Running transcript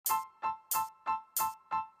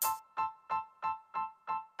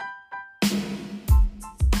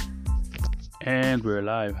And we're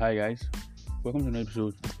live. Hi guys. Welcome to an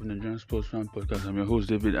episode of the Nigerian Sports Fan Podcast. I'm your host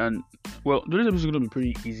David, and today's episode is going to be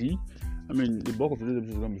pretty easy. The bulk of today's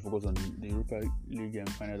episode is going to be focused on the Europa League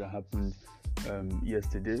final that happened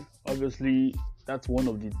yesterday. Obviously, that's one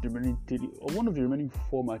of the remaining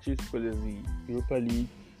four matches, because there's the Europa League,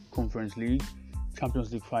 Conference League,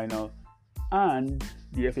 Champions League final, and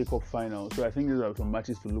the FA Cup final. So I think these are some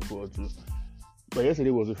matches to look forward to. But yesterday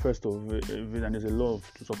was the first of it, and there's a lot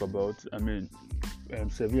to talk about.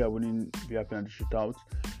 Sevilla winning via penalty shootout.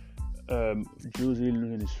 Jose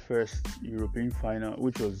losing his first European final,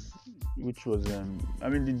 which was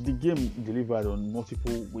the game delivered on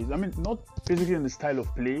multiple ways. Not basically in the style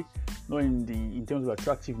of play, not in terms of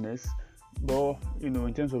attractiveness, but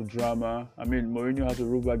in terms of drama. Mourinho has to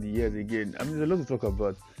roll back the years again. There's a lot to talk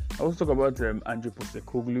about. I also talk about Ange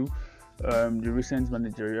postecoglu. The recent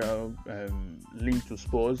managerial link to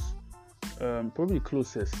Spurs, probably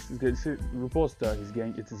closest. Reports that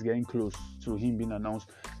it is getting close to him being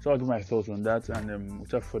announced. So I'll give my thoughts on that, and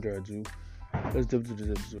without further ado, let's dive into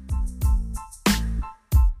this episode.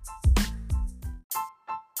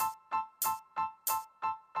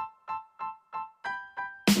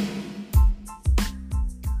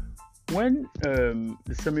 When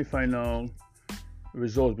the semi-final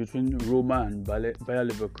results between Roma and Bayer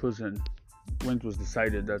Leverkusen, when it was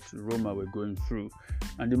decided that Roma were going through,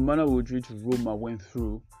 and the manner with which Roma went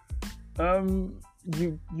through,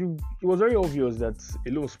 it was very obvious that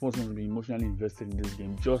a lot of sportsmen would be emotionally invested in this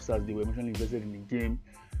game, just as they were emotionally invested in the game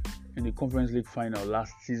in the Conference League final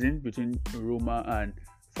last season between Roma and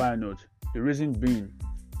Feyenoord. The reason being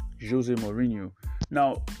Jose Mourinho.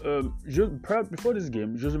 Now, before this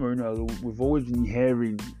game, Jose Mourinho, we've always been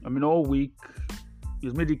hearing, all week,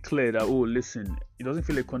 he's made it clear that, listen, it doesn't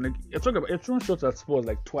feel like connect. I've thrown shots at Spurs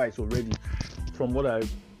like twice already. From what I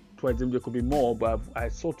tried them, there could be more, but I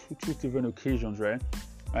saw two different occasions, right?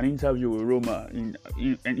 An interview with Roma, an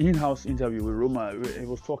in-house interview with Roma. He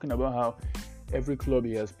was talking about how every club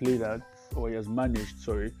he has played at, or he has managed,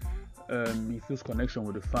 he feels connection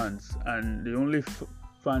with the fans, and the only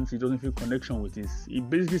fans he doesn't feel connection with is, he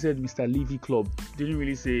basically said Mr. Levy Club. Didn't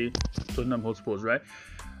really say Tottenham Hotspurs, right?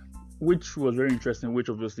 Which was very interesting, which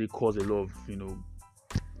obviously caused a lot of,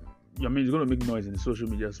 it's going to make noise in the social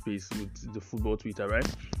media space with the football Twitter, right?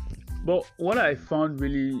 But what I found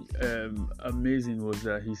really amazing was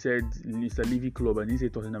that he said Mr. Levy Club and he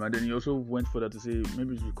said Tottenham, and then he also went further to say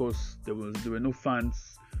maybe it's because there were no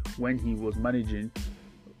fans when he was managing,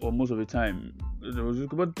 or most of the time.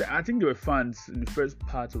 But I think there were fans in the first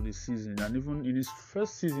part of the season, and even in his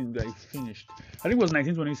first season that he finished. I think it was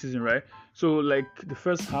 1920 season, right? So like the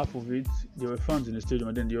first half of it, there were fans in the stadium,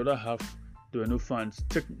 and then the other half, there were no fans,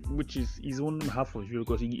 which is his own half of it,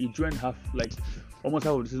 because he joined almost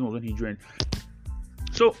half of the season was when he joined.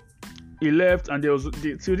 So he left, and there was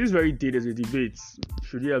till this very day there's a debate: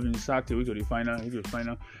 should he have been sacked a week of the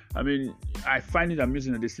final? I find it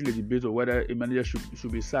amusing that there's still a debate of whether a manager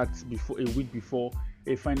should be sacked a week before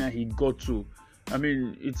a final he got to.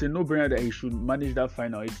 It's a no-brainer that he should manage that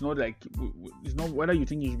final. It's not whether you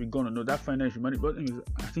think he should be gone or not. That final he should manage. But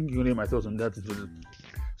I think you can hear my thoughts on that.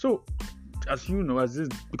 So, as you know,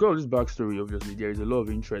 because of this backstory, obviously there is a lot of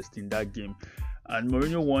interest in that game, and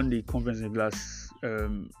Mourinho won the Conference League last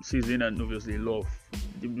season, and obviously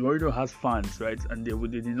Mourinho has fans, right? And they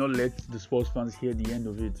did not let the Spurs fans hear the end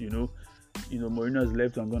of it. Mourinho has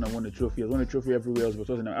left and gone and won a trophy. He has won a trophy everywhere else but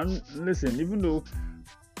Tottenham. And listen, even though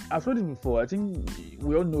I've said it before, I think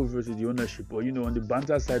we all know versus the ownership, or on the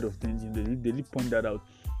banter side of things, they did point that out.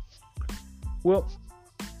 Well,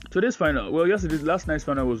 today's final, last night's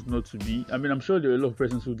final was not to be. I'm sure there are a lot of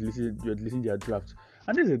persons who listened their draft.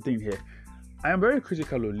 And there's the thing here. I am very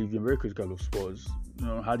critical of Levy. I'm very critical of Spurs.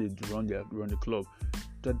 How they run the club.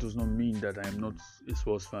 That does not mean that I am not a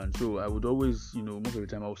Spurs fan. So I would always, most of the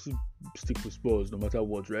time, I will still stick with Spurs no matter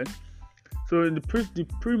what, right? So in the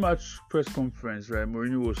pre-match press conference, right,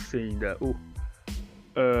 Mourinho was saying that,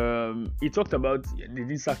 he talked about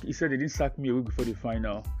he said they didn't sack me a week before the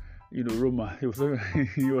final. Roma. He was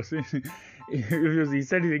saying he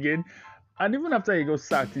said it again, and even after he got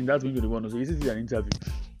sacked in that week of the one, so he said in an interview.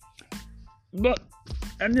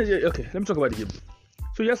 Okay, let me talk about the game.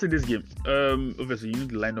 So yesterday's game, obviously you need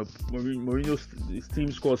to line up. Mourinho's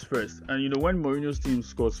team scores first, and when Mourinho's team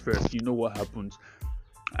scores first, you know what happens.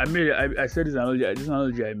 I said this analogy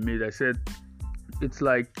I made. I said it's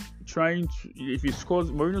like if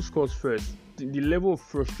Mourinho scores first, the level of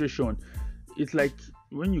frustration, it's like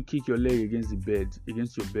when you kick your leg against your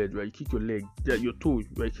bed, right? You kick your leg, your toe,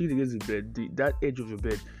 right? Kick against the bed, that edge of your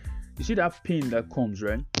bed. You see that pain that comes,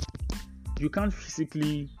 right? You can't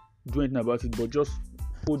physically do anything about it, but just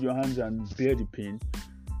fold your hands and bear the pain.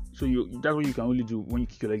 So that's what you can only do when you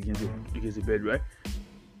kick your leg against the bed, right?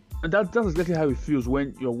 And that's exactly how it feels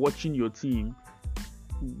when you're watching your team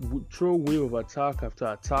throw wave of attack after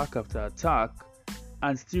attack after attack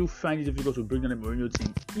and still find it difficult to bring down the Mourinho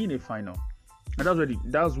team in a final. And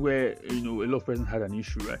that's where a lot of persons had an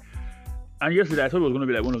issue, right? And yesterday I thought it was going to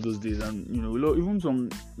be like one of those days, and even some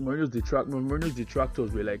Mourinho's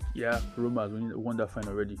detractors were like, yeah, Roma has won that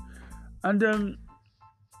final already. And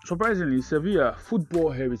surprisingly, Sevilla, football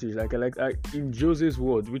heritage, like in Jose's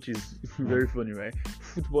words, which is very funny, right?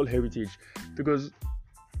 Football heritage, because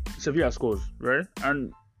Sevilla scores, right?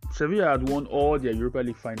 And Sevilla had won all their Europa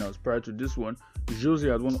League finals prior to this one. Jose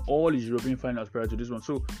had won all his European finals prior to this one.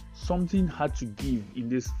 So something had to give in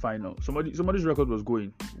this final. Somebody's record was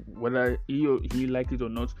going, whether he liked it or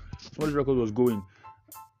not. Somebody's record was going.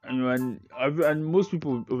 And most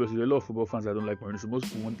people, obviously, there are a lot of football fans that don't like Mourinho. So a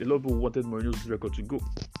lot of people wanted Mourinho's record to go.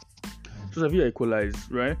 So Sevilla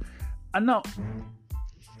equalized, right? And now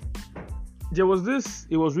there was this.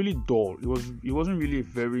 It was really dull. It wasn't really a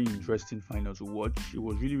very interesting final to watch. It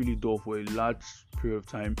was really, really dull for a large period of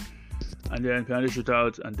time. And then penalty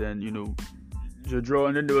shootout, and then the draw,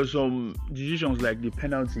 and then there were some decisions like the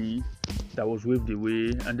penalty that was waved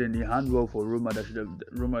away, and then the handball for Roma that should have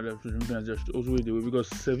also waved away because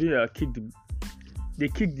Sevilla kicked the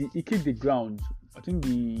ground. I think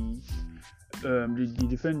the Roma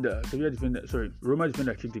defender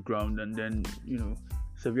kicked the ground, and then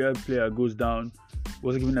Sevilla player goes down. It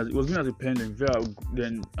was given as a pen, and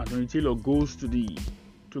then Anthony Taylor goes to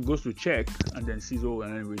check and then sees and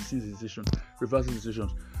then rescinds the decision, reverses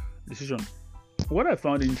decision. What I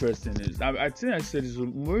found interesting is I think I said this,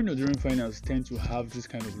 Mourinho during finals tend to have this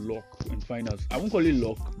kind of luck in finals. I won't call it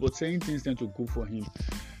luck, but certain things tend to go for him.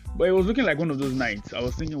 But it was looking like one of those nights. I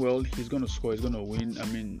was thinking, well, he's gonna score, he's gonna win. I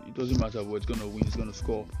mean, it doesn't matter what, he's gonna win, he's gonna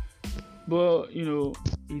score. But he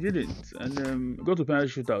didn't, and got to penalty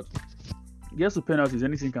shootout. Gets to penalties,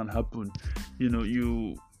 anything can happen. I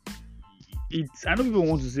know people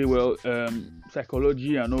want to say, well,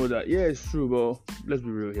 psychology and all that. Yeah, it's true, but let's be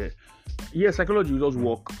real here. Yeah, psychology does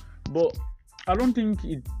work, but I don't think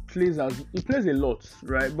it plays a lot,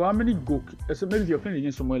 right? But how many so maybe if you're playing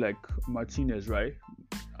against somewhere like Martinez, right?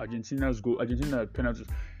 Argentina penalty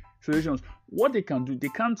situations. What they can do, they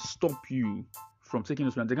can't stop you from taking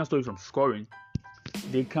those penalties. They can't stop you from scoring.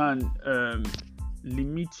 They can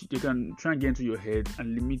they can try and get into your head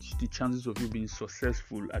and limit the chances of you being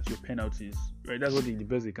successful at your penalties, right? That's what the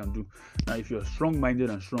best they can do. Now, if you're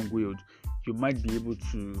strong-minded and strong-willed, you might be able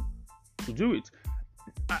to do it.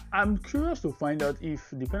 I'm curious to find out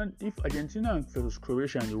if Argentina versus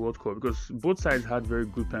Croatia in the World Cup, because both sides had very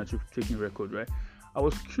good penalty taking record, right? I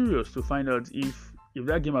was curious to find out if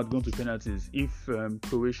that game had gone to penalties, if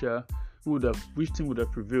Croatia which team would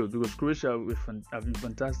have prevailed, because Croatia have been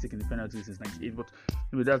fantastic in the penalties since '98, but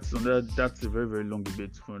that's a very, very long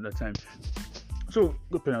debate from that time. So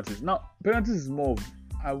good penalties. Now penalties is more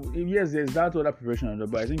of yes, there's that other preparation,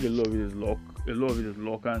 but I think a lot of it is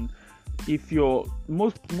luck. And if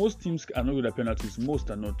most teams are not good at penalties,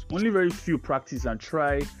 most are not. Only very few practice and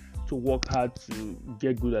try to work hard to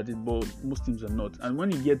get good at it, but most teams are not. And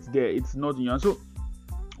when you get there, it's not in your hand. So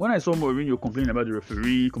when I saw Mourinho complaining about the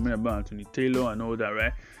referee, complaining about Anthony Taylor and all that,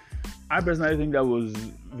 right? I personally think that was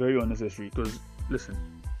very unnecessary because, listen,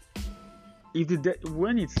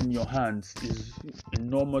 when it's in your hands is in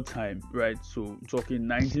normal time, right? So talking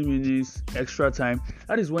 90 minutes, extra time,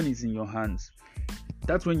 that is when it's in your hands.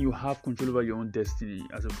 That's when you have control over your own destiny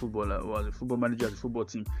as a footballer or as a football manager, as a football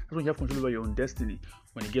team. That's when you have control over your own destiny.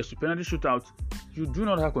 When it gets to penalty shootout, you do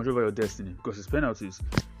not have control over your destiny because it's penalties.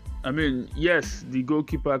 I mean, yes, the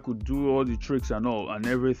goalkeeper could do all the tricks and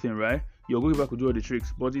everything, right? Your goalkeeper could do all the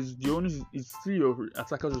tricks, but it's still your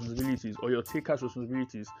attacker's responsibilities or your taker's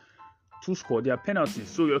responsibilities to score their penalties.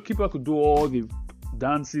 So your keeper could do all the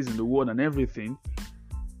dances in the world and everything,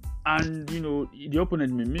 and the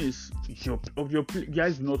opponent may miss. Your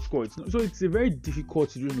guys do not score. So it's a very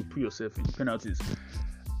difficult situation to put yourself in penalties,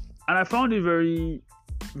 and I found it very,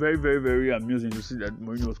 very, very, very amusing to see that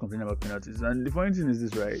Mourinho was complaining about penalties. And the funny thing is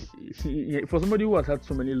this, right? For somebody who has had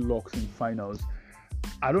so many locks in finals,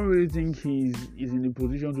 I don't really think he's in a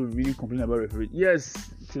position to really complain about referees.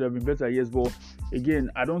 Yes, it should have been better, yes, but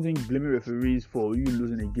again, I don't think blaming referees for you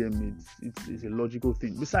losing a game it's a logical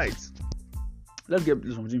thing. Besides, let's get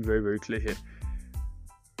something very, very clear here.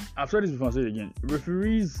 I've said this before, I'll say it again.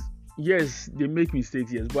 Referees, yes, they make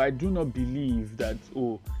mistakes, yes, but I do not believe that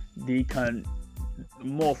they can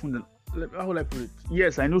more often than, how would I put it?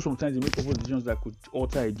 Yes, I know sometimes they make awful decisions that could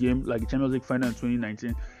alter a game, like the Champions League final in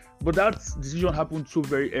 2019. But that decision happened so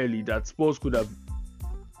very early that Spurs could have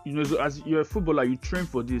So as you're a footballer, you train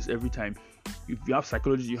for this every time. If you have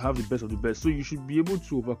psychology, you have the best of the best. So you should be able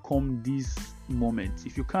to overcome these moments.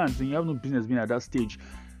 If you can't, then you have no business being at that stage.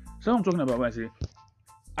 So I'm talking about when I say,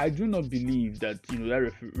 I do not believe that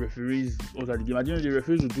that referees alter the game. I think the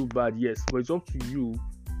referees will do bad, yes, but it's up to you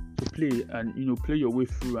to play and play your way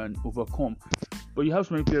through and overcome. But you have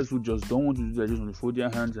so many players who just don't want to do that, just want to fold their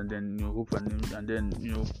hands and then hope and then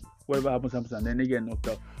whatever happens and then they get knocked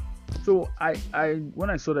out. So I when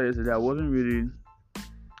I saw that yesterday, I wasn't really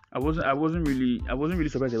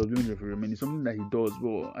surprised he was doing the referee. I mean, it's something that he does,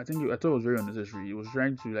 but I thought it was very unnecessary. He was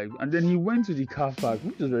trying to and then he went to the car park,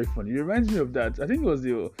 which is very funny. It reminds me of that. I think it was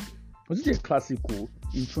it a Clasico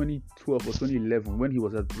in 2012 or 2011 when he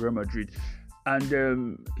was at Real Madrid,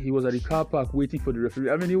 and he was at the car park waiting for the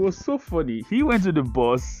referee. I mean, it was so funny. He went to the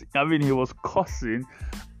bus. I mean, he was cussing.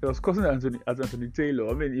 He was cussing at Anthony Taylor.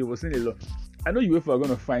 I mean, he was saying a lot. I know UEFA are going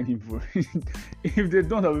to fine him for it. If they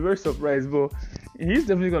don't, I'll be very surprised. But he's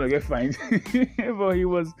definitely going to get fined. But he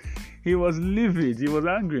was livid. He was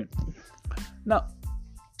angry. Now,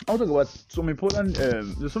 I'll talk about some important.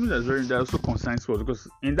 There's something that also concerns Spurs, because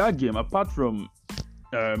in that game, apart from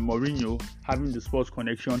Mourinho having the Spurs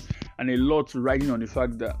connection and a lot riding on the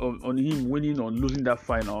fact that on him winning or losing that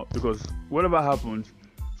final, because whatever happens,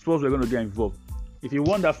 Spurs were going to get involved. If he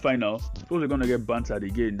won that final, Spurs were going to get bantered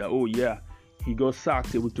again. That he got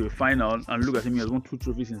sacked able to a final, and look at him, he has won 2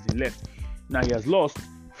 trophies since he left. Now he has lost.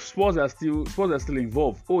 Spurs are still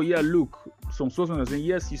involved. Look, some Spurs are saying,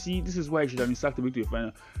 yes, you see, this is why he should have been sacked able to a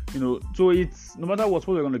final. So it's no matter what,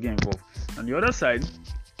 Spurs are going to get involved. On the other side,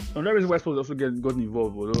 another reason why Spurs also got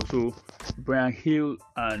involved was also Bryan Gil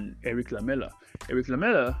and Eric Lamela. Eric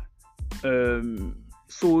Lamela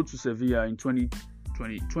sold to Sevilla in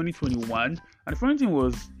 2021, and the funny thing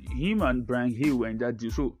was him and Bryan Gil were in that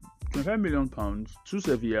deal. So £25 million to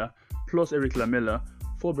Sevilla plus Eric Lamela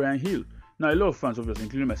for Bryan Gil. Now a lot of fans, obviously,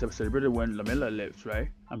 including myself, celebrated when Lamela left, right?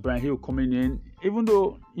 And Bryan Gil coming in, even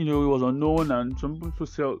though it was unknown and some people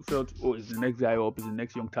felt, it's the next guy up, it's the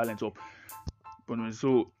next young talent up. But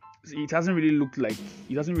so it hasn't really looked like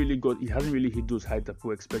he hasn't really hit those heights that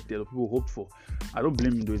people expected or people hoped for. I don't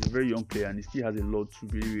blame him though. He's a very young player and he still has a lot to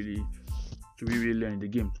really learn in the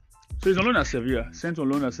game. So he's on loan at Sevilla, sent on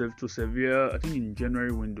loan to Sevilla, I think in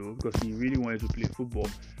January window, because he really wanted to play football.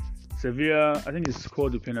 Sevilla, I think he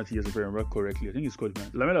scored the penalty, if I remember correctly. I think he scored the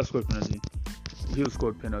penalty. Lamela scored penalty. He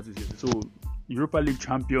scored penalties. So Europa League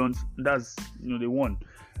champions, that's they won.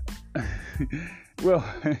 Well,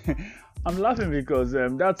 I'm laughing because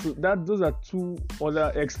those are 2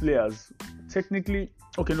 other ex-players. Technically,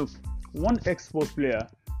 okay, look, one ex-Spurs player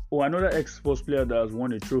or another ex-Spurs player that has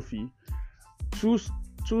won a trophy. Two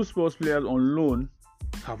Spurs players on loan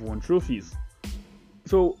have won trophies.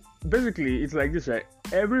 So basically, it's like this, right?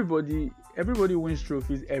 Everybody wins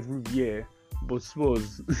trophies every year, but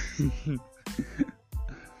Spurs.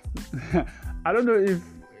 I don't know if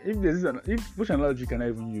which analogy can I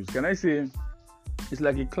even use? Can I say it's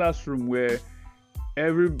like a classroom where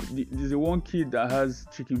there's a one kid that has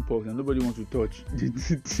chicken pox and nobody wants to touch.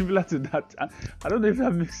 Similar to that. I don't know if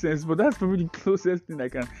that makes sense, but that's probably the closest thing I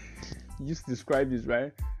can use to describe this,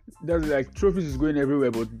 right? That's like trophies is going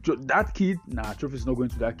everywhere, but that kid, trophies is not going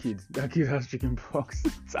to that kid. That kid has chicken pox.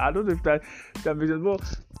 So I don't know if that makes sense. But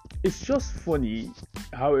it's just funny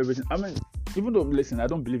how everything. I mean, even though, listen, I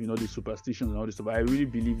don't believe in all these superstitions and all this stuff. I really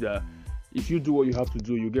believe that if you do what you have to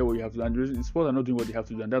do, you get what you have to do. And Spurs are not doing what they have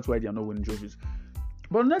to do, and that's why they are not winning trophies.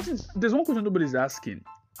 But there's one question nobody's asking.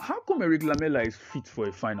 How come Eric Lamela is fit for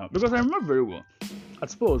a final? Because I remember very well,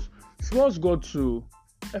 at Spurs got to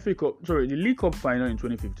the League Cup final in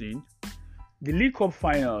 2015, the League Cup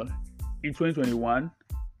final in 2021,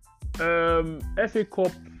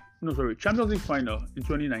 Champions League final in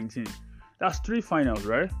 2019. That's 3 finals,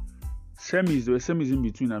 right? Semis, there were semis in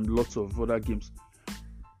between and lots of other games.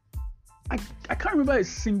 I can't remember a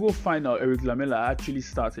single final Eric Lamela actually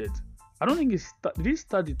started. I don't think did he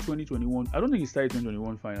start the 2021? I don't think he started the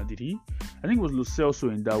 2021 final, did he? I think it was Lo Celso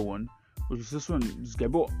in that one. It was Lo Celso and this guy.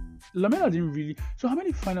 But Lamela didn't really. So how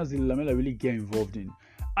many finals did Lamela really get involved in?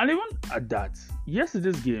 And even at that,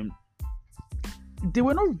 yesterday's game, they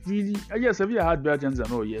were not really. Yes, Sevilla had better chances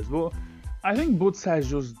and all, yes, but I think both sides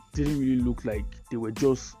just didn't really look like they were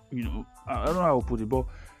just, I don't know how to put it, but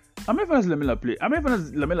how many finals Lamela play? How many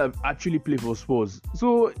finals Lamela actually play for Spurs?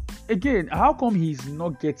 So again, how come he's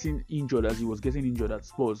not getting injured as he was getting injured at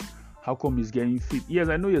Spurs? How come he's getting fit? Yes,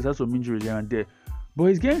 I know he has had some injuries here and there, but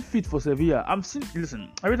he's getting fit for Sevilla.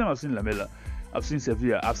 Every time I've seen Lamela, I've seen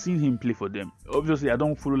Sevilla, I've seen him play for them. Obviously, I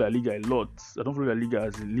don't follow La Liga a lot. I don't follow La Liga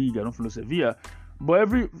as a league. I don't follow Sevilla. But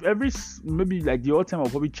maybe like the odd time I'll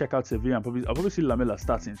probably check out Sevilla and I'll probably see Lamela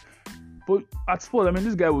starting. But at Spurs, I mean,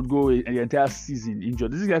 this guy would go the entire season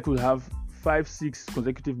injured. This guy could have 5-6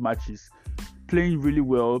 consecutive matches playing really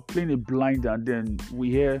well, playing a blind, and then we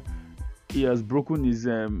hear he has broken his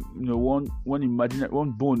one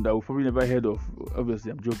bone that we probably never heard of.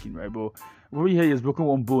 Obviously, I'm joking, right? But we hear he has broken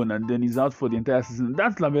one bone and then he's out for the entire season.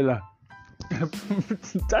 That's Lamela.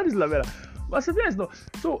 That is Lamela. But Sevilla is not.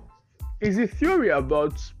 So, is a theory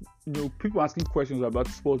about people asking questions about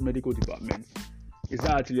sports medical department? Is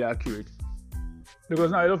that actually accurate?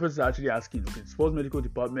 Because now a lot of people are actually asking, okay, sports medical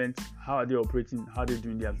department, how are they operating? How are they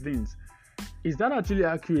doing their things? Is that actually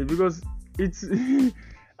accurate? Because it's,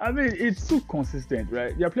 I mean, it's too consistent,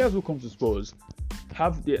 right? There are players who come to Spurs,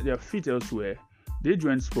 have their feet elsewhere, they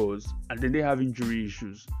join Spurs, and then they have injury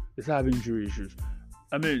issues. They start having injury issues.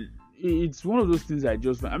 I mean, it's one of those things look at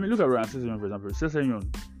Ryan Sessegnon, for example.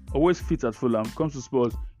 Sessegnon always fit at Fulham, comes to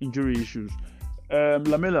Spurs, injury issues.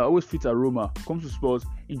 Lamela always fit at Roma, comes to Spurs,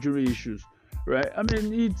 injury issues. Right? I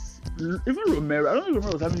mean, it's even Romero. I don't think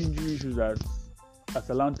Romero was having injury issues at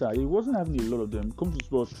Atalanta. He wasn't having a lot of them. Comes to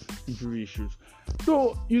Spurs, injury issues.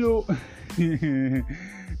 So it's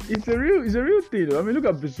a real thing. I mean, look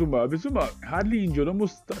at Bissouma. Bissouma hardly injured,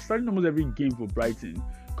 starting almost every game for Brighton.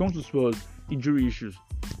 Comes to Spurs, injury issues.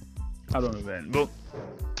 I don't know, man. But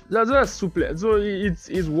that's super. So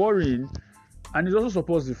it's worrying. And it also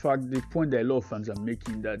supports the point that a lot of fans are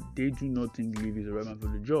making, that they do not think Levy is the right man for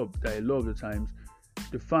the job. That a lot of the times,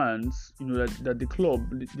 the fans, that the club,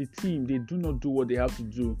 the team, they do not do what they have to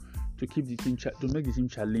do to keep the team, to make the team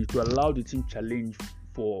challenge, to allow the team challenge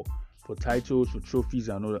for titles, for trophies,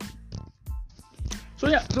 and all that. So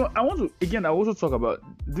I also talk about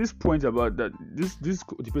this point about that this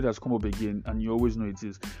debate has come up again, and you always know it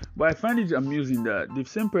is. But I find it amusing that the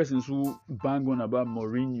same persons who bang on about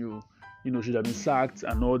Mourinho, should have been sacked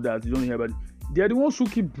and all that, you don't hear about it, they're the ones who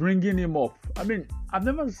keep bringing him up. I mean, I've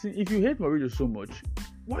never seen, if you hate Mourinho so much,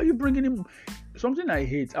 why are you bringing him? Something I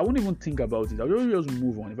hate, I won't even think about it. I'll just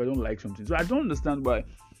move on if I don't like something. So I don't understand why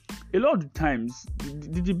a lot of the times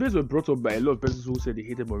the debates were brought up by a lot of persons who said they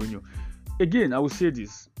hated Mourinho. Again, I will say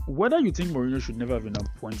this: whether you think Mourinho should never have been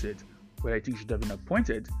appointed, whether I think he should have been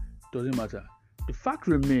appointed, doesn't matter. The fact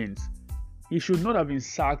remains, he should not have been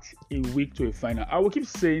sacked a week to a final. I will keep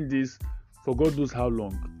saying this for God knows how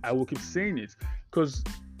long. I will keep saying it because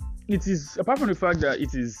it is, apart from the fact that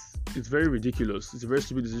it's very ridiculous, it's a very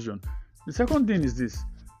stupid decision. The second thing is this: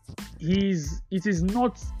 it is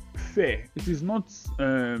not fair. It is not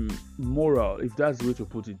moral, if that's the way to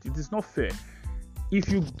put it. It is not fair. If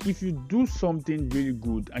you do something really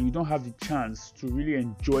good and you don't have the chance to really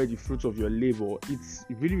enjoy the fruits of your labor, it's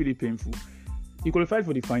really, really painful. You qualified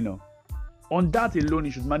for the final. On that alone,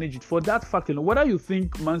 you should manage it. For that fact alone, whether you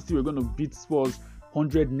think Man City were going to beat Spurs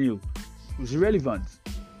 100-0, it's irrelevant.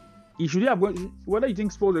 He should have gone. Whether you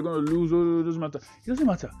think Spurs are going to lose, it doesn't matter. It doesn't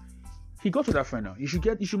matter. He got to that final. You should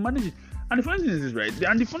manage it. And the funny thing is this, right?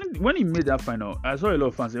 When he made that final, I saw a lot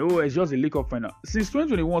of fans say, "Oh, it's just a League Cup final." Since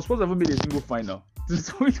 2021, Spurs haven't made a single final. Since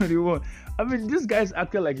 2021, I mean, these guys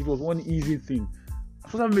acted like it was one easy thing.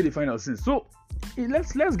 Spurs haven't made a final since. So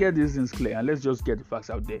let's get these things clear and let's just get the facts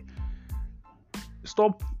out there.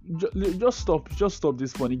 Just stop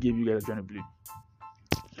this funny game you guys are trying to play.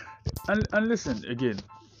 And listen, again,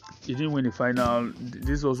 he didn't win the final.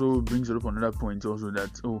 This also brings up another point also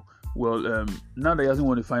that, now that he hasn't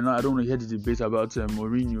won the final, I don't want to hear the debate about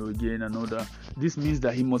Mourinho again and all that. This means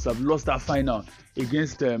that he must have lost that final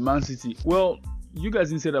against Man City. Well, you guys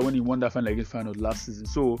didn't say that when he won that final against Feyenoord last season,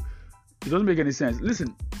 so it doesn't make any sense.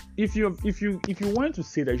 Listen, if you wanted to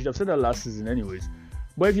say that, you should have said that last season anyways.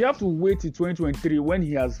 But if you have to wait till 2023 when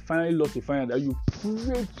he has finally lost the final that you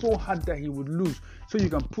prayed so hard that he would lose, so you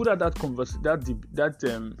can put out that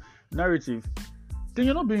narrative, then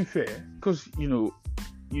you're not being fair, because you're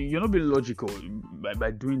not being logical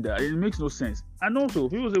by doing that. It makes no sense. And also,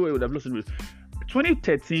 people say, well, he would have lost it.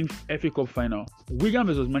 2013 FA Cup final, Wigan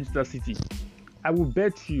versus Manchester City. I will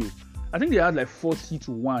bet you, I think they had like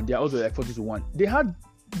 40-1. They are also like 40-1. They had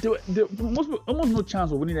almost no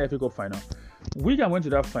chance of winning the FA Cup final. Wigan went to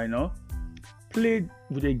that final, played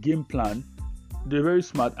with a game plan. They're very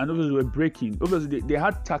smart, and obviously they were breaking. Obviously they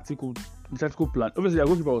had tactical plan. Obviously their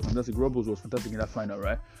goalkeeper was fantastic. Robles was fantastic in that final,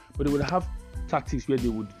 right? But they would have tactics where they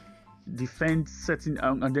would defend certain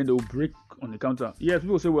and then they would break on the counter. Yeah,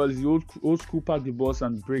 people say, well, it's the old school, pack the balls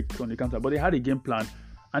and break on the counter. But they had a game plan,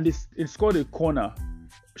 and it scored a corner.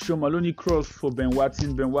 Sean Maloney cross for Ben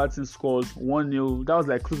Watson. Ben Watson scores 1-0. That was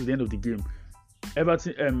like close to the end of the game.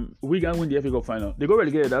 Wigan win the FA Cup final. They got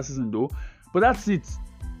relegated that season though, but that's it.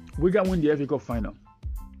 Wigan win the FA Cup final.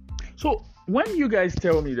 So when you guys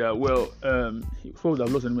tell me that, Spurs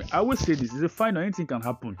have lost anyway, I always say this: it's a final. Anything can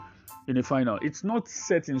happen in a final. It's not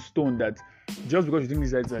set in stone that just because you think this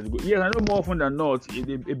side is good. Yes, I know more often than not,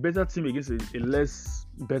 a better team against a less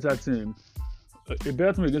better team, a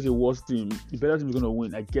better team against a worse team, the better team is going to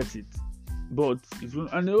win. I get it. But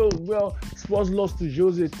Spurs lost to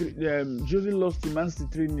Jose. Jose lost to Man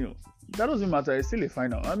City 3-0. That doesn't matter. It's still a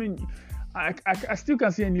final. I mean, I still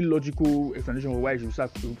can't see any logical explanation for why you should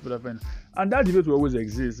sack for that final. And that debate will always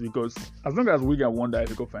exist because as long as Wigan won the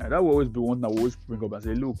FA Cup final, that will always be one that will always bring up and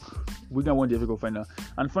say, look, Wigan won the FA Cup final.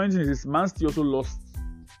 And funny thing is, Man City also lost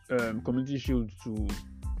Community Shield to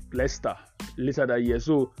Leicester later that year.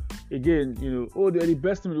 So again, they're the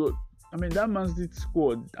best team in the world. I mean, that Man City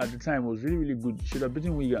squad at the time was really, really good. Should have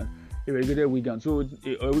beaten Wigan. They relegated Wigan. So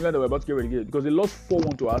Wigan that were about to get relegated because they lost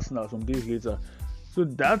 4-1 to Arsenal some days later. So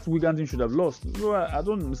that Wigan team should have lost. So I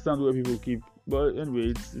don't understand where people keep. But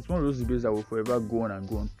anyway, it's one of those debates that will forever go on and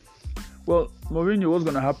go on. Well, Mourinho, what's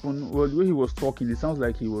going to happen? Well, the way he was talking, it sounds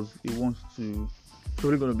like he wants to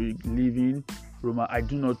probably going to be leaving Roma. I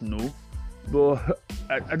do not know. But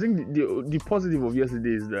I think the positive of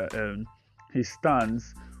yesterday is that his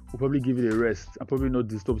stance will probably give it a rest and probably not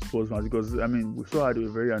disturb Spurs fans because, I mean, we saw how they were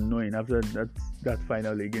very annoying after that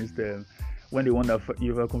final against when they won that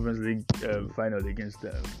UEFA Conference League final against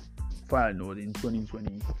Feyenoord in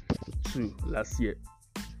 2022 last year.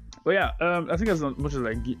 But yeah, I think as much as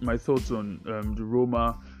I get my thoughts on the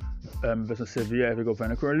Roma versus Sevilla FA Cup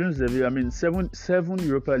final. Currently Sevilla, I mean, seven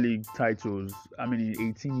Europa League titles, I mean, in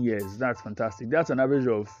 18 years. That's fantastic. That's an average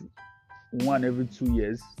of one every 2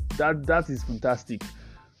 years. That is fantastic.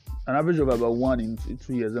 An average of about 1 in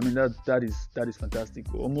 2 years. I mean, that is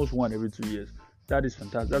fantastic. Almost 1 every 2 years. That is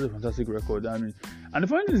fantastic. That's a fantastic record. I mean, and the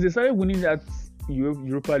point is, they started winning that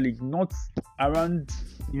Europa League not around,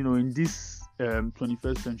 in this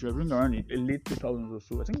 21st century. I think around late 2000s or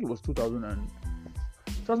so. I think it was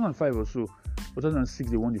 2005 or so. 2006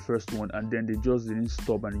 they won the first one, and then they just didn't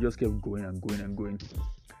stop and they just kept going and going and going.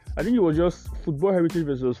 I think it was just football heritage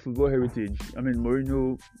versus football heritage. I mean,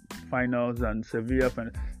 Mourinho finals and Sevilla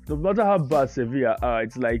finals. No matter how bad Sevilla are,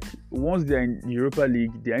 it's like once they're in the Europa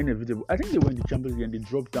League, they are inevitable. I think they went to Champions League and they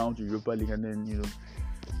dropped down to Europa League, and then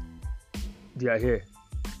they are here.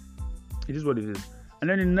 It is what it is. And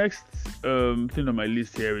then the next thing on my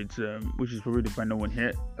list here, it's which is probably the final one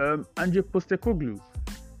here. Ange Postecoglu.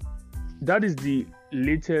 That is the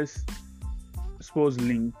latest Spurs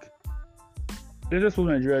link. Latest Spurs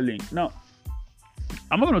Nigeria link. Now,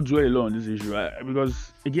 I'm not going to dwell a lot on this issue, right?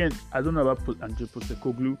 Because again, I don't know about Ange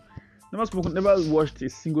Postecoglu. Never watched a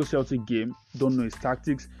single Celtic game. Don't know his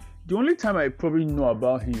tactics. The only time I probably know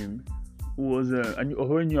about him was and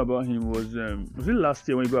already knew about him was it last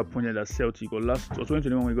year when he got appointed as Celtic, or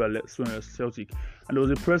 2021 when he got appointed as Celtic, and there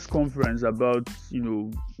was a press conference about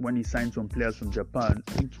when he signed some players from Japan,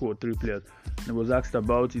 I think 2 or 3 players, and he was asked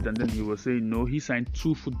about it, and then he was saying no, he signed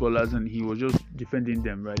 2 footballers and he was just defending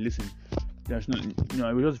them, right? Listen, there's no,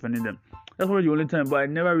 I was just defending them. That's probably the only time, but I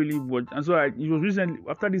never really watched, and so it was recently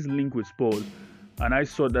after this link with Spurs. And I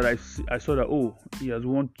saw that he has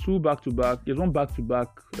won 2 back-to-back. He has won back-to-back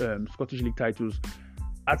Scottish League titles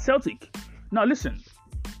at Celtic. Now listen,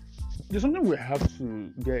 there's something we have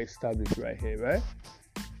to get established right here,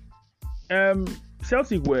 right?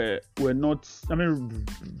 Celtic were not. I mean,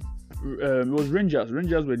 it was Rangers.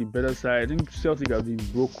 Rangers were the better side. I think Celtic has been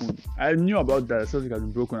broken. I knew about that. Celtic has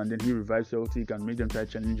been broken, and then he revived Celtic and made them try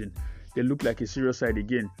challenging. They look like a serious side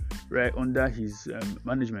again, right, under his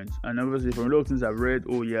management. And obviously, from a lot of things I've read,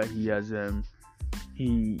 he has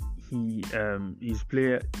his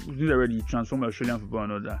player. He's already transformed Australian football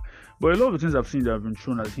and all that. But a lot of the things I've seen that have been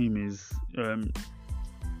thrown at him is,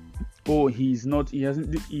 he's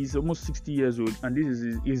almost 60 years old, and this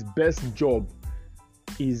is his best job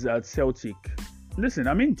is at Celtic. Listen,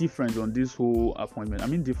 I'm indifferent on this whole appointment.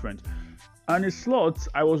 I'm indifferent. And his slots,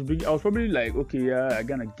 I was probably like, okay, yeah, I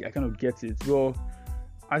kind of get it. Well,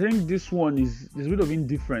 I think this one there's a bit of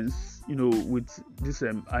indifference, with this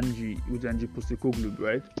Ange Postecoglou,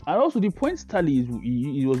 right? And also the points tally he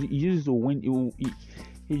used to win.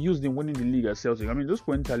 He used in winning the league at Celtic. I mean, those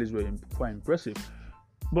point tallies were quite impressive.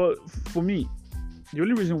 But for me, the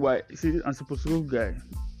only reason why this Ange Postecoglou guy,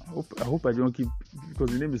 I hope I don't keep, because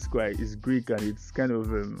the name is Greek and it's kind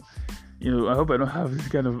of I hope I don't have this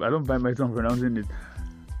kind of, I don't bite my tongue pronouncing it.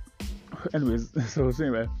 Anyways, so I was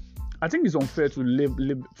saying, right, I think it's unfair to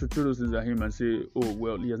throw those things at him and say, oh,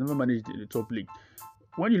 well, he has never managed in the top league.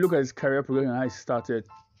 When you look at his career progression and how he started,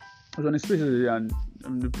 I was on his space today, and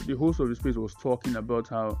the host of the space was talking about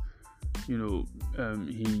how,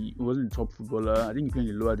 he wasn't a top footballer. I think he played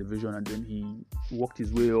in the lower division, and then he worked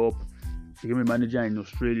his way up. became a manager in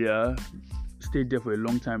Australia, stayed there for a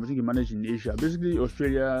long time. I think he managed in Asia, basically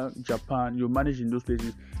Australia, Japan. You managed in those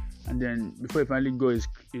places, and then before he finally got his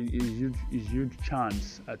huge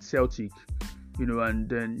chance at Celtic, and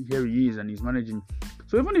then here he is and he's managing.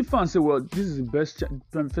 So even if fans say, well, this is the first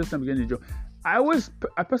time getting a job,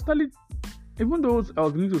 I personally, even though I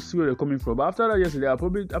was beginning to see where they're coming from, but after that yesterday, I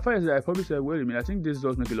probably said, wait a minute, I think this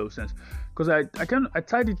does make a lot of sense, because I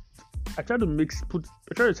tried to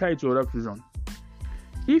tie it to other reason.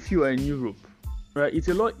 If you are in Europe, right, it's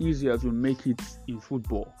a lot easier to make it in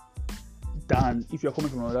football than if you're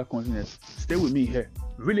coming from another continent. Stay with me here.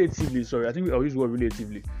 Relatively, sorry, I think I'll use the word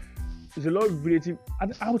relatively. It's a lot relative.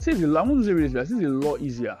 I would say I won't say relatively. I think it's a lot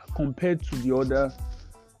easier compared to the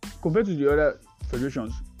other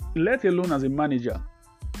federations. Let alone as a manager.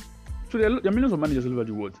 So there are millions of managers all over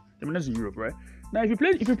the world. There are millions in Europe, right? Now, if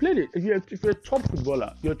you're a top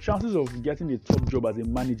footballer, your chances of getting a top job as a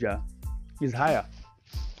manager is higher.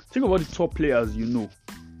 Think about the top players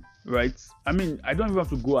right? I mean, I don't even have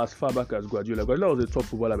to go as far back as Guardiola. Guardiola was a top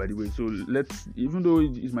footballer, by the way. So even though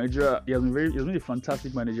he's manager, he has been a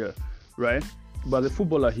fantastic manager, right? But as a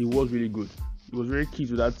footballer, he was really good. He was very key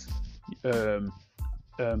to that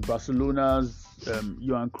Barcelona's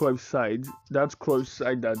Johan Cruyff side. That Cruyff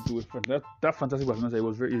side that fantastic Barcelona side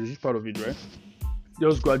was just part of it, right? There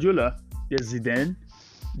was Guardiola, there's Zidane,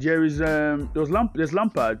 there's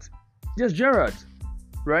Lampard, there's Gerrard,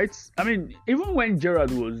 right? I mean, even when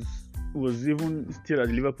Gerrard was even still at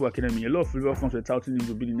the Liverpool academy, a lot of Liverpool fans were touting him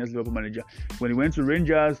to be the next Liverpool manager. When he went to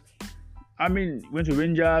Rangers,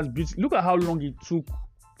 look at how long it took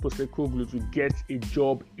Postecoglu to get a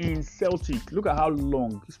job in Celtic. Look at how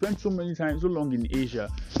long. He spent so long in Asia.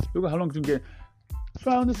 Look at how long to get. So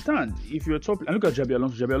I understand if you're top. And look at Xabi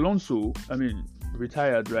Alonso. Xabi Alonso, I mean,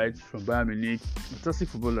 retired, right, from Bayern Munich. Fantastic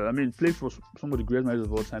footballer. I mean, played for some of the greatest managers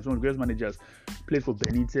of all time. Some of the greatest managers. Played for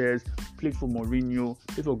Benitez. Played for Mourinho.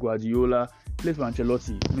 Played for Guardiola. Played for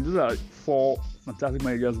Ancelotti. I mean, those are 4 fantastic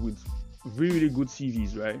managers with really, really good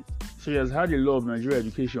CVs, right? So he has had a lot of Nigeria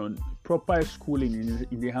education, proper schooling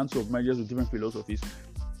in the hands of managers with different philosophies.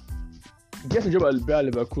 He gets a job at Bayer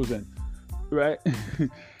Leverkusen, right?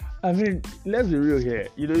 I mean, let's be real here.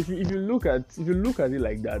 If you look at it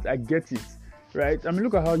like that, I get it, right? I mean,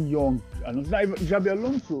 look at how young Xabi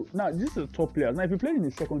Alonso. Now, this is top players. Now, if you played in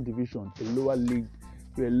the second division, you're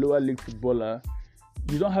a lower league footballer.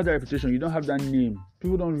 You don't have that reputation. You don't have that name.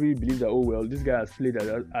 People don't really believe that. Oh well, this guy has played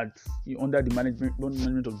under the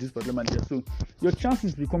management of this particular manager. So your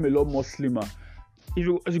chances become a lot more slimmer.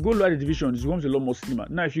 As you go lower the division, it becomes a lot more slimmer.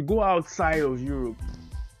 Now, if you go outside of Europe,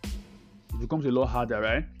 it becomes a lot harder,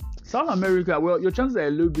 right? South America, well, your chances are a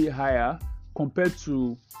little bit higher compared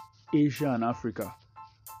to Asia and Africa,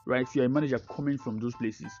 right? If you're a manager coming from those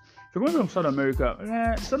places. If you're coming from South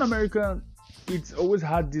America, it's always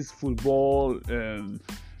had this football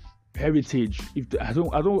heritage. I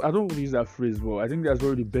don't use that phrase, but I think that's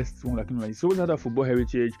probably the best one I can write. It's always had that football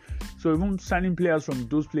heritage. So even signing players from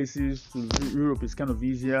those places to Europe is kind of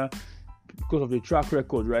easier because of the track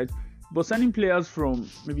record, right? But signing players from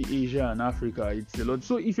maybe Asia and Africa, it's a lot.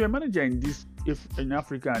 So if you're a manager in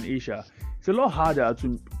Africa and Asia, it's a lot harder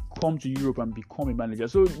to come to Europe and become a manager.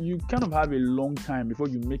 So you kind of have a long time before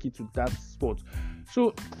you make it to that spot.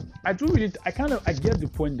 So I get the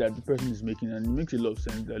point that the person is making, and it makes a lot of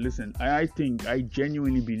sense. That listen, I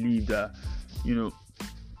genuinely believe that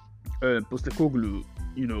Postecoglu,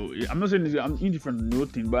 I'm not saying I'm indifferent to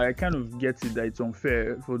nothing, but I kind of get it that it's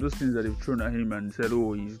unfair for those things that they've thrown at him and said,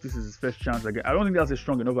 oh, this is his first chance again. I don't think that's a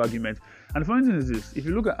strong enough argument. And the funny thing is this: if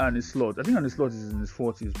you look at Arne Slot, I think Arne Slot is in his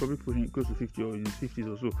 40s, probably pushing close to 50 or in his 50s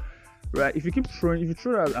or so, right? If you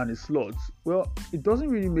throw at Arne Slot, well, it doesn't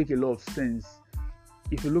really make a lot of sense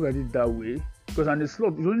if you look at it that way. Because Arne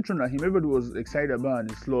Slot, it wasn't thrown at him. Everybody was excited about Arne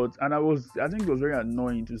Slot, and I think it was very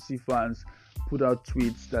annoying to see fans put out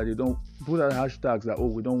tweets that they don't put out hashtags that, oh,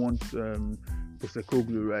 we don't want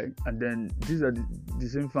Postecoglu, right? And then these are the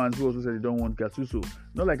same fans who also said they don't want Gattuso.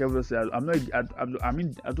 Not like everyone said. I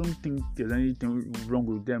don't think there's anything wrong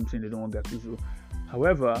with them saying they don't want Gattuso.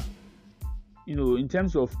 However, in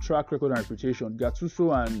terms of track record and reputation,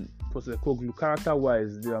 Gattuso and Postecoglu,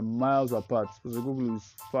 character-wise, they are miles apart. Postecoglu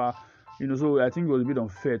is far, so I think it was a bit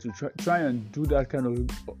unfair to try and do that kind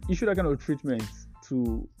of treatment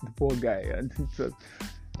to the poor guy. And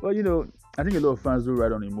well, I think a lot of fans do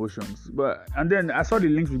ride on emotions. And then I saw the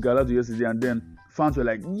links with Gallardo yesterday, and then fans were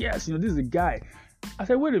like, yes, this is the guy. I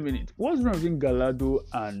said, wait a minute, what's wrong between Gallardo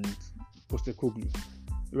and Postecoglu,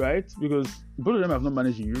 right? Because both of them have not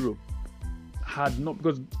managed in Europe.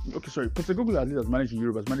 Postecoglu at least has managed in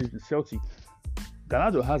Europe, has managed in Celtic.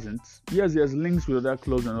 Gallardo hasn't. Yes, he has links with other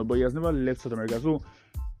clubs and all, but he has never left South America. So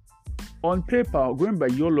on paper, going by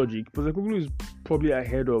your logic, Postecoglu is probably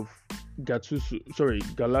ahead of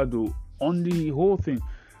Gallardo on the whole thing.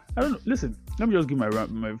 I don't know. Listen, let me just give my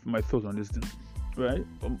thoughts on this thing, right?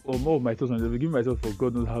 Or more of my thoughts on this. I've been giving my thoughts for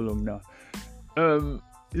God knows how long now.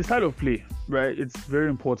 The style of play, right? It's very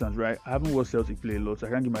important, right? I haven't watched Celtic play a lot, so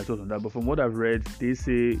I can't give my thoughts on that. But from what I've read, they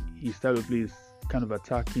say his style of play is kind of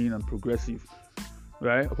attacking and progressive,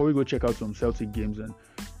 right? I'll probably go check out some Celtic games and,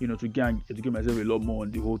 to get myself a lot more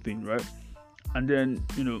on the whole thing, right? And then,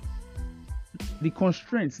 the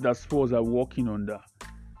constraints that Spurs are working under,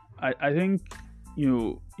 I think,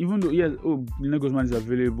 even though, yes, Nagelsmann is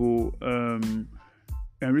available,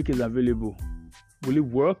 Enrique is available, will it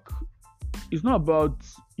work? It's not about,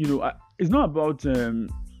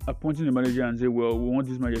 appointing a manager and say, well, we want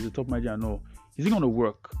this manager as a top manager. No, is it going to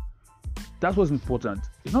work? That's what's important.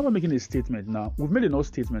 It's not about making a statement now. We've made enough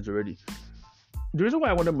statements already. The reason why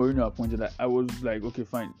I wanted Mourinho appointed, I was like, okay,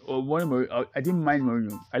 fine. I didn't mind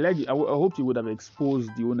Mourinho. I liked it. I hoped he would have exposed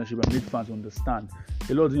the ownership and made fans understand.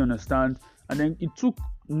 A lot didn't understand. And then it took,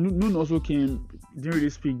 Nuno also came, didn't really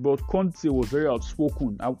speak, but Conte was very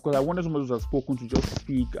outspoken. Because I wanted somebody who was outspoken to just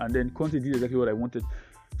speak, and then Conte did exactly what I wanted.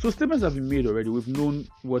 So statements have been made already. We've known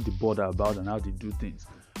what the board are about and how they do things.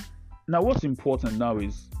 Now, what's important now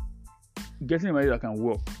is getting a manager that can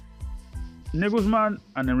work. Nagelsmann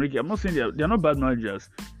and Enrique, I'm not saying they're not bad managers,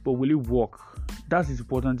 but will it work? That's the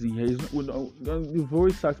important thing here. You've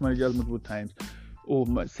always sacked managers multiple times.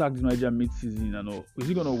 Sack this manager mid-season and all. Is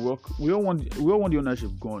it gonna work? We all want the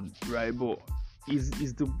ownership gone, right? But will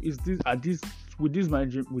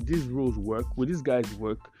these roles work? Will these guys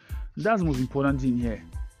work? That's the most important thing here.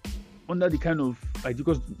 Under the kind of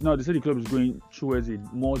because now they say the club is going towards a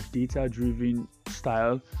more data-driven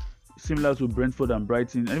style, similar to Brentford and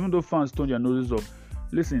Brighton. And even though fans turn their noses up,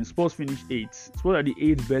 listen, Spurs finished 8th. Spurs are the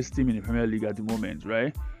 8th best team in the Premier League at the moment,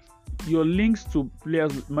 right? Your links to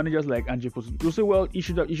managers like Ange, you'll say, well, you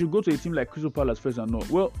should go to a team like Crystal Palace first and all.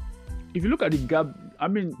 Well, if you look at the gap,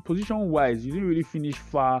 position-wise, you didn't really finish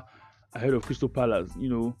far ahead of Crystal Palace.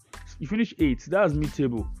 You finished 8th. That's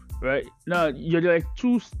mid-table, right? Now you're like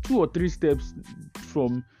two or three steps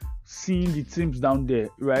from seeing the teams down there,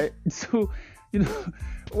 right? So,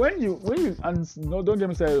 when you don't get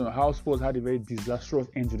me started on how Spurs had a very disastrous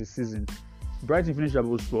end to the season. Brighton finished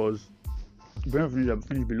above Spurs. Brentford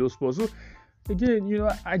finished below Spurs. So again,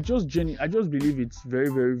 I just believe it's very,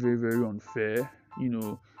 very, very, very unfair.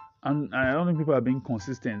 And I don't think people are being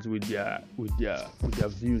consistent with their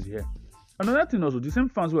views here. Another thing also, the same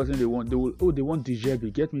fans who are saying they want De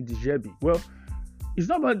Zerbi, get me De Zerbi. Well, it's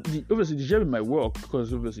not about obviously De Zerbi might work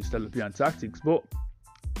because obviously style of play and tactics, but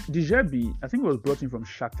De Zerbi, I think, was brought in from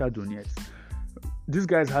Shakhtar Donetsk. These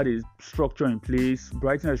guys had a structure in place.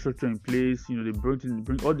 Brighton had a structure in place. They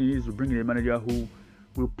bring all they need is to bring in a manager who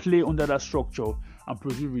will play under that structure and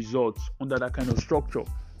produce results under that kind of structure,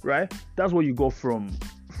 right? That's what you got from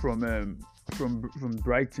Brighton.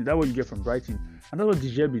 That's what you get from Brighton, and that's what De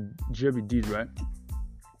Zerbi did, right?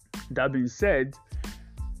 That being said,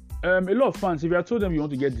 a lot of fans, if you had told them you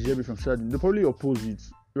want to get De Zerbi from Shakhtar, they probably oppose it,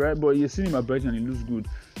 right? But you've seen him at Brighton and he looks good.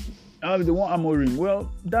 They want Amorim.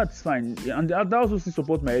 Well, that's fine, and that also still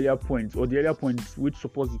supports my earlier point, or the earlier point which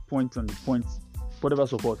supports the point and the point, whatever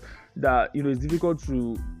support, that it's difficult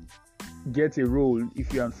to get a role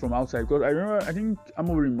if you're from outside. Because I think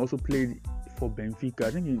Amorim also played for Benfica. I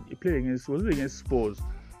think he played against Spurs.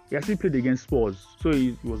 He actually played against Spurs, so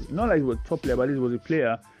he was not like he was a top player, but he was a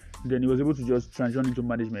player. Then he was able to just transition into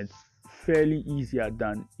management fairly easier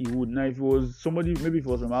than he would now if it was somebody, maybe if it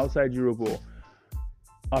was from outside Europe or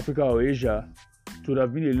Africa or Asia. It would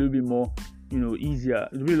have been a little bit more, easier.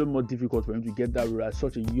 It would be a little more difficult for him to get that role at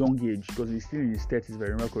such a young age because he's still in his 30s, if I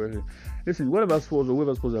remember correctly. Listen, whoever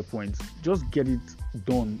Spurs appoints, just get it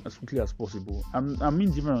done as quickly as possible. I'm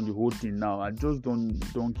indifferent on the whole thing now. I just don't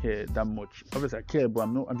care that much. Obviously, I care, but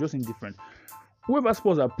I'm just indifferent. Whoever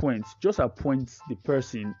Spurs appoints, just appoint the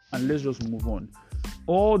person and let's just move on.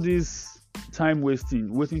 All this time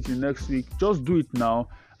waiting till next week, just do it now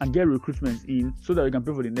and get recruitments in so that we can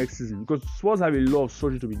play for the next season, because Spurs have a lot of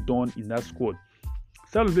surgery to be done in that squad.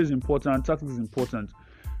 Style of play is important, tactics is important.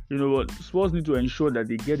 But Spurs need to ensure that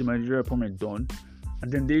they get the managerial appointment done,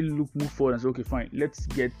 and then they move forward and say, okay, fine, let's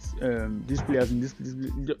get these players in this,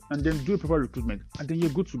 and then do a proper recruitment, and then you're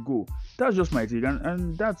good to go. That's just my take,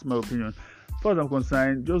 and that's my opinion. As far as I'm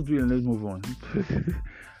concerned, just do it and let's move on.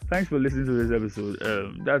 Thanks for listening to this episode.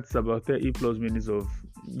 That's about 30 plus minutes of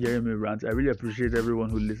Jeremy rant. I really appreciate everyone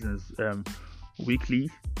who listens weekly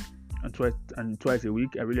and twice a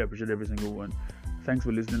week. I really appreciate every single one. Thanks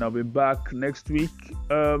for listening. I'll be back next week,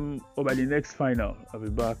 or by the next final. I'll be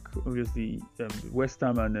back. Obviously, West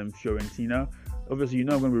Ham and Fiorentina. Obviously, I'm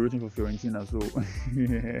going to be rooting for Fiorentina. So,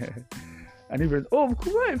 and even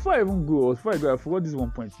before I even go, I forgot this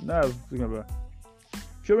one point. Now I'm thinking about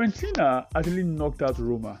Fiorentina actually knocked out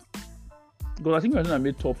Roma. Because I think Fiorentina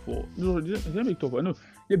made top 4. No, they didn't make top 4. No,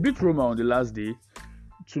 they beat Roma on the last day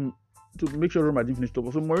to make sure Roma didn't finish top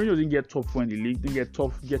 4. So Mourinho didn't get top 4 in the league, didn't get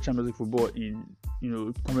Champions League football in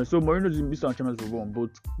so Mourinho didn't miss on Champions League football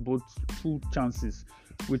on both 2 chances,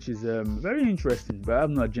 which is very interesting. But I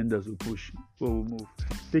have no agendas to push. So we'll move.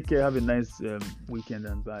 Take care. Have a nice weekend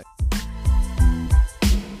and bye.